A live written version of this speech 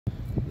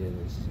Yeah,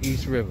 it's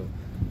East River,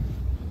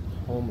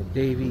 home of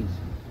Davies.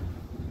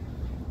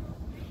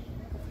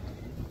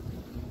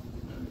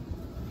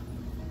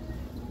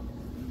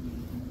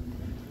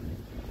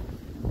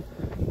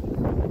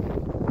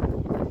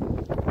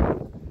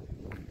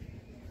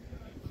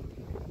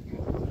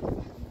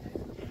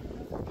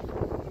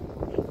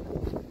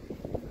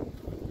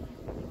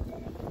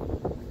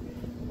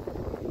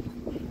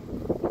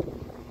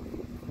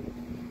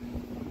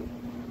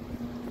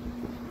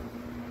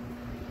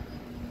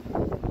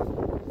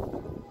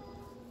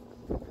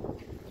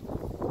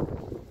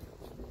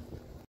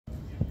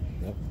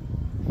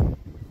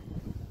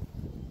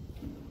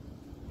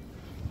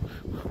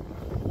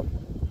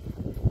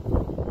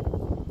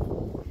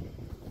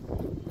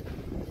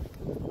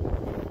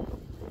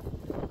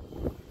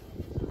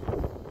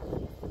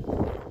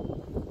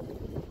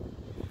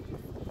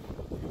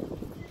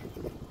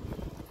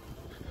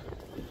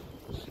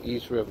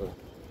 East River.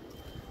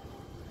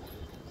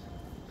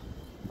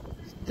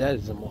 It's dead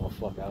as a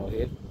motherfucker out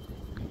here.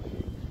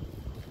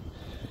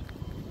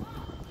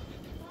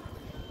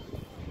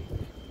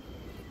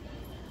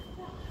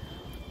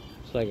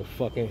 It's like a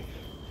fucking,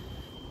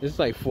 it's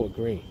like Fort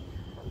Greene.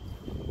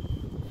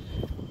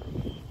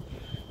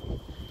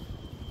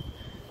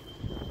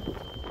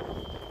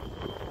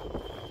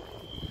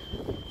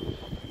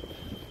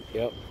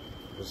 Yep,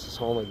 this is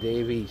home of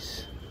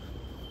Davies.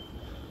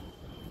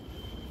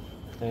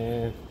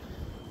 And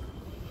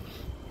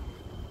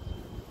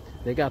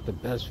they got the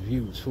best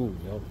view too,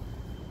 yo.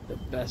 The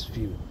best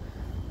view.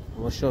 I'm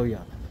gonna show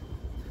y'all.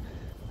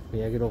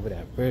 When I get over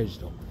that bridge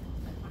though.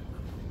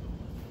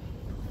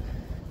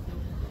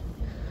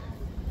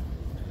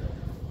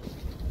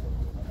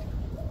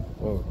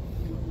 Whoa.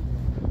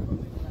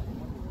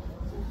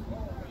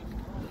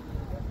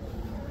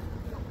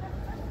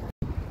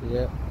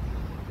 Yeah,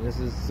 this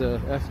is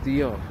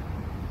FDR.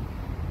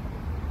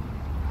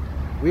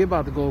 We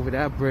about to go over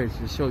that bridge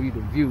to show you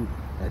the view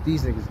that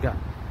these niggas got.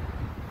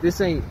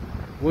 This ain't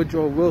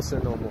Woodrow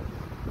Wilson no more.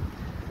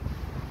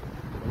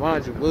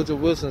 Mind you, Woodrow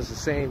Wilson's the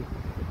same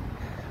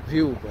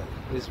view, but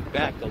it's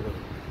back a little.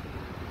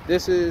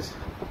 This is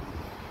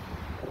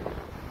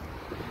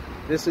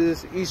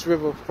East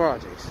River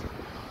Projects.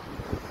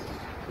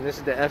 And this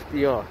is the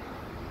FDR.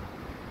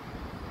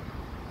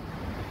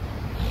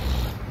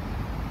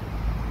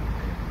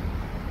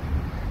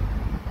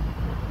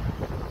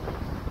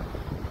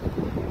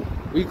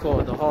 We call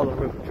it the Harlem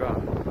River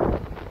Drive,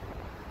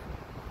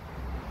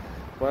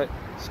 but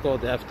it's called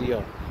the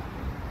FDR.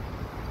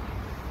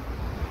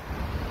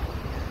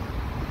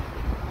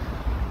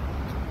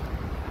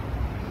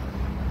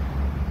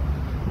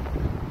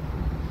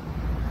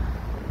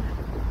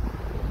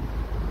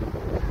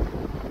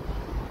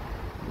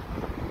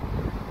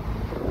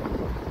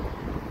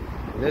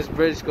 And this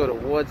bridge go to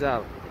Ward's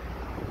Island.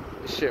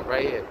 This shit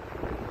right here,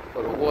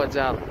 go to Ward's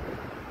Island.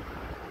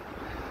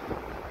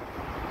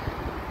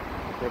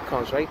 It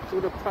comes right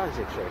through the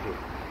projects right here.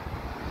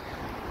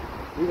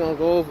 We're gonna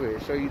go over it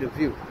and show you the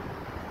view.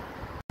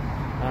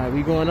 Alright,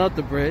 we going up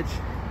the bridge.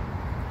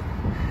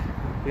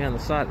 We on the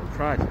side of the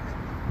project.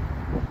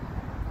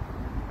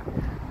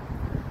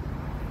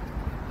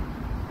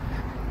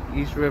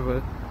 East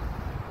River.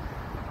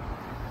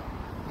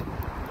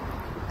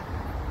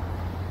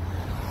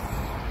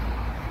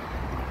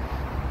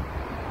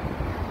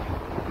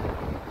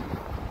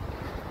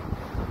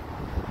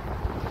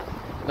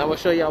 Now I'm gonna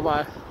show y'all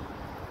why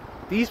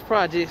these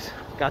projects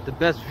got the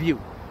best view.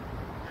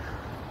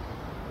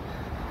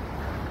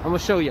 I'm gonna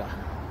show y'all.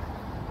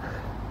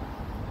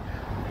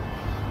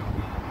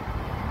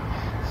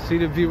 See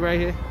the view right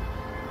here?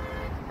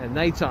 At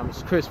nighttime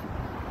it's crispy.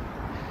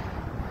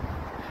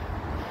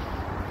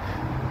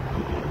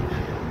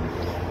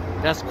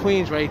 That's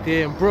Queens right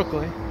there in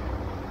Brooklyn.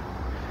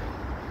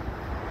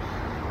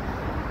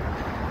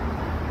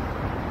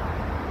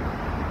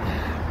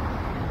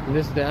 And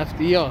this is the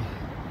FDR.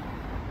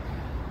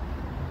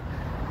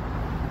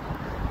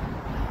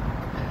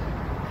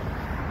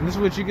 And this is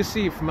what you can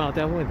see from out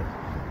that window.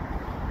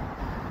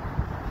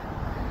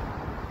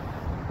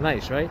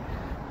 Nice, right?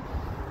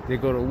 They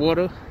go to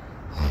water.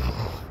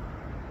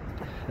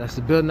 That's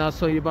the building I was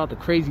telling you about, the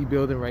crazy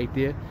building right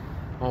there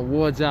on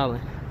Ward's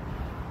Island.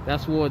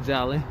 That's Ward's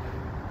Island.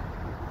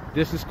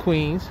 This is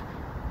Queens.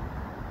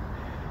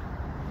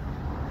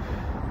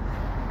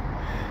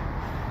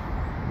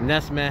 And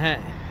that's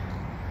Manhattan.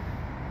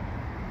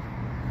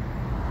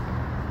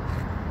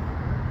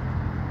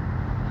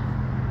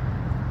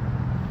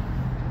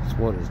 This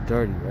water's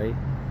dirty, right?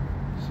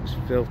 It's just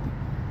filthy.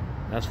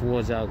 That's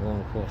Ward's Island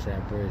going across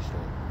that bridge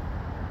though.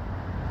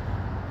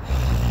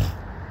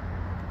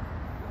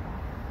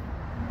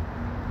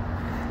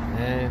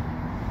 And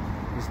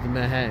this is the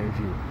Manhattan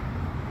view.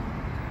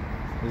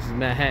 This is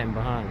Manhattan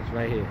behind us,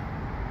 right here.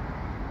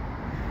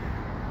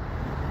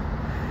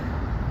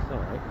 It's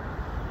alright.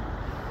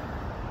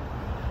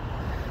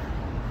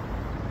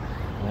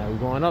 Now we're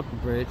going up the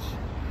bridge.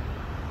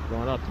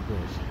 Going up the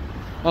bridge.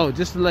 Oh,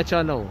 just to let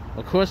y'all know,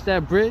 across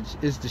that bridge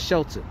is the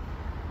shelter.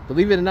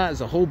 Believe it or not,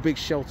 it's a whole big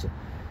shelter.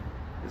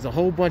 There's a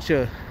whole bunch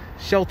of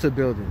shelter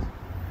buildings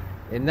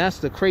And that's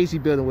the crazy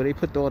building where they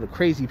put all the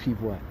crazy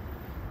people at.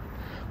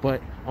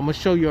 But I'm gonna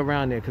show you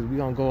around there because we're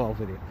gonna go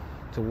over there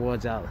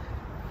towards out.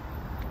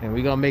 And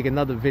we're gonna make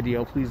another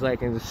video. Please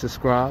like and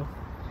subscribe.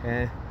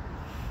 And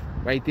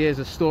right there is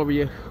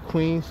Astoria,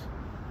 Queens.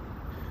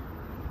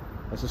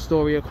 That's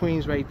Astoria,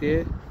 Queens right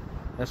there.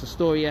 That's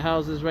Astoria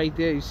houses right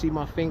there. You see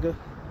my finger?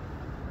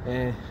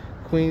 And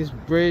Queens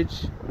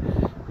Bridge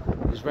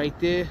is right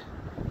there.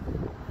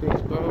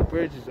 Queensboro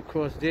Bridge is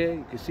across there.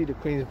 You can see the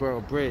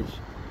Queensboro Bridge.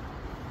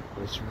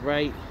 It's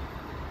right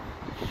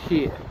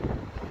here.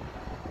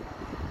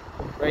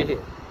 Right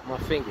here. My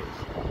fingers.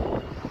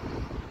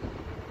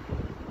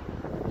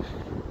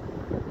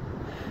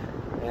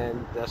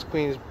 And that's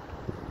Queens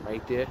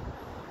right there.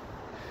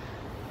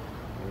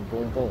 And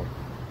boom, boom.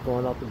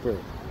 Going up the bridge.